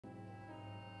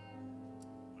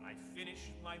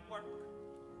finish my work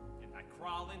and I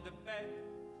crawl into bed,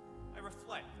 I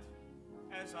reflect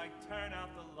as I turn out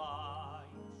the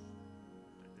lights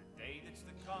that the day that's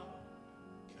to come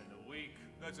and the week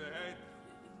that's ahead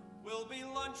will be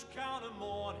lunch counter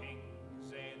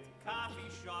mornings and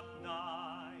coffee shop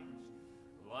nights.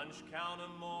 Lunch counter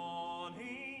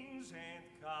mornings and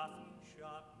coffee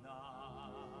shop nights.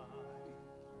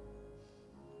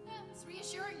 Yeah, it's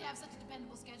reassuring to have such a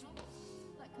dependable schedule.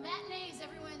 Like matinees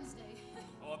every Wednesday.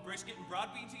 Or brisket and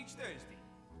broad beans each Thursday.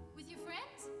 With your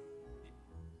friends?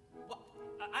 Well,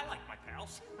 I like my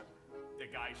pals. The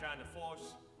guys on the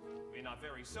force. We're not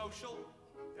very social.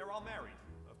 They're all married,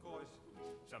 of course.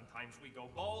 Sometimes we go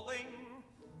bowling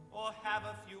or have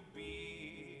a few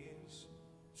beers.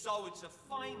 So it's a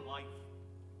fine life.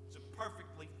 It's a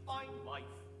perfectly fine life.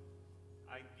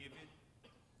 I give it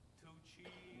 2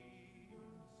 cheers.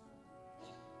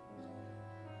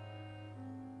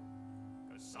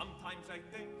 'Cause sometimes I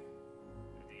think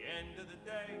at the end of the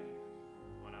day,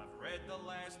 when I've read the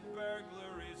last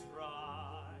burglary's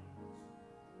rise,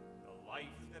 the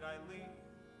life that I lead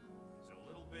is a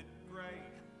little bit gray,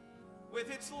 with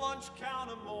its lunch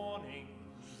counter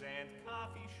mornings and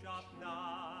coffee shop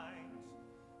nights.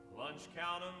 Lunch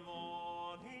counter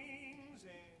mornings